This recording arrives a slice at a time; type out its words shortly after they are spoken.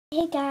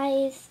Hey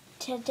guys,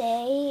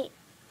 today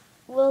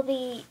will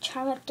be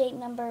charm update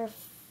number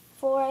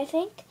 4, I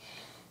think.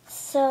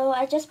 So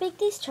I just baked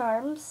these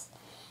charms,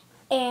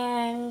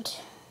 and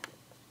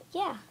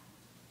yeah.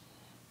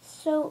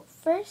 So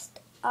first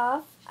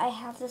off, I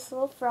have this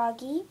little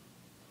froggy,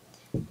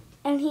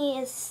 and he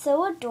is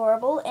so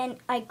adorable, and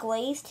I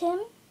glazed him,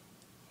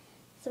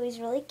 so he's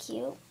really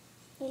cute.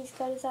 He's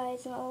got his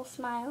eyes and a little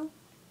smile,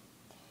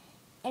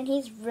 and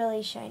he's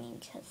really shiny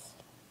because...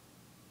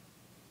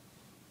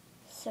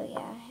 So yeah,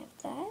 I have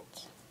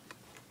that.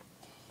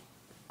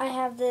 I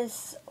have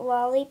this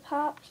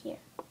lollipop here.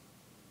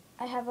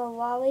 I have a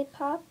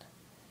lollipop.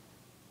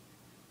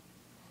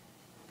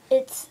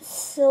 It's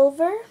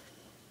silver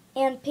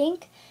and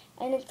pink,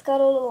 and it's got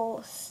a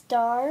little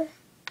star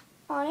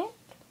on it,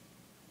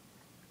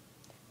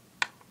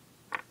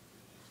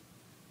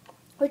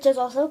 which is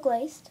also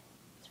glazed.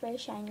 It's very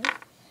shiny.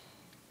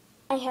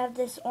 I have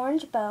this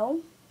orange bow.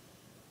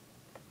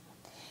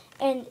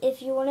 And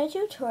if you want a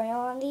tutorial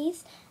on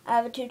these, I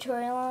have a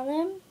tutorial on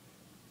them.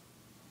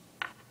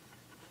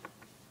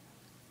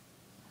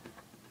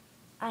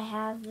 I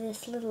have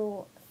this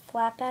little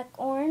flatback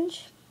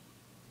orange,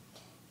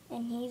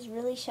 and he's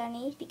really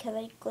shiny because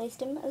I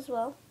glazed him as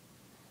well.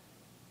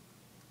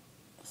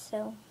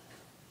 So,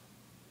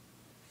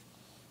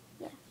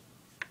 yeah.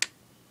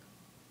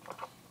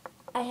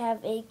 I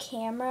have a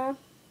camera.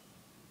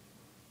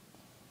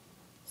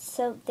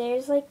 So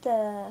there's like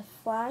the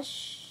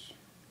flash,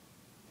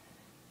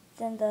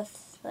 then the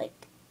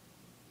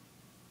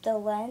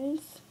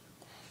lens,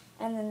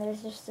 and then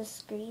there's just the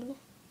screen.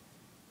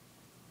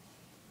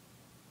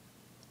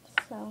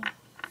 So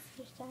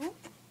there's that.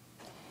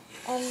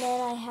 And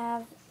then I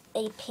have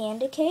a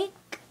panda cake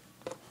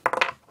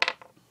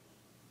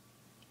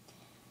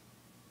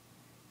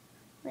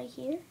right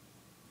here,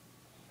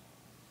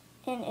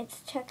 and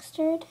it's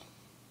textured.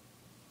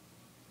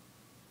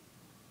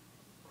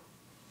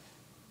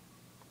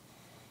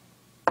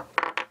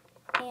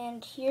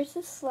 And here's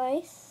a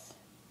slice.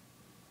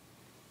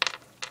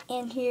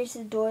 And here's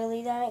the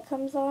doily that it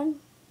comes on.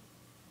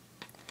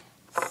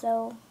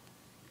 So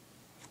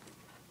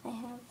I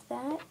have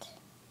that.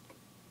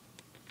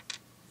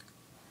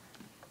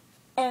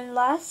 And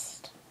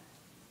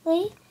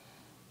lastly,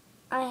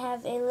 I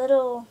have a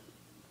little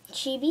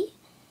chibi.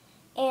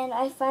 And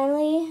I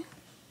finally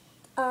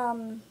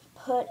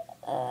put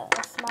a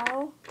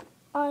smile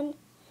on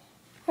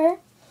her.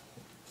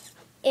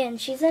 And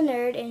she's a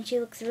nerd, and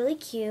she looks really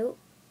cute.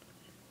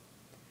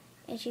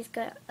 And she's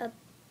got a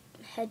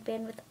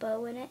headband with a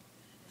bow in it.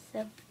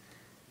 So,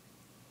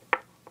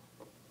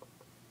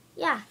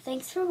 yeah,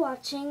 thanks for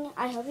watching.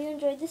 I hope you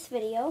enjoyed this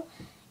video,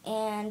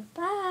 and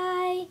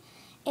bye.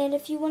 And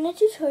if you want a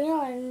tutorial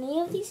on any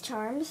of these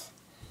charms,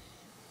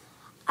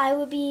 I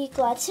would be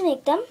glad to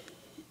make them,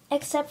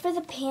 except for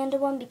the panda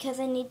one because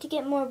I need to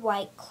get more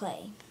white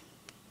clay.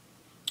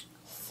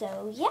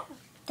 So, yeah,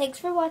 thanks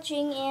for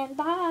watching, and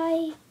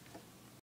bye.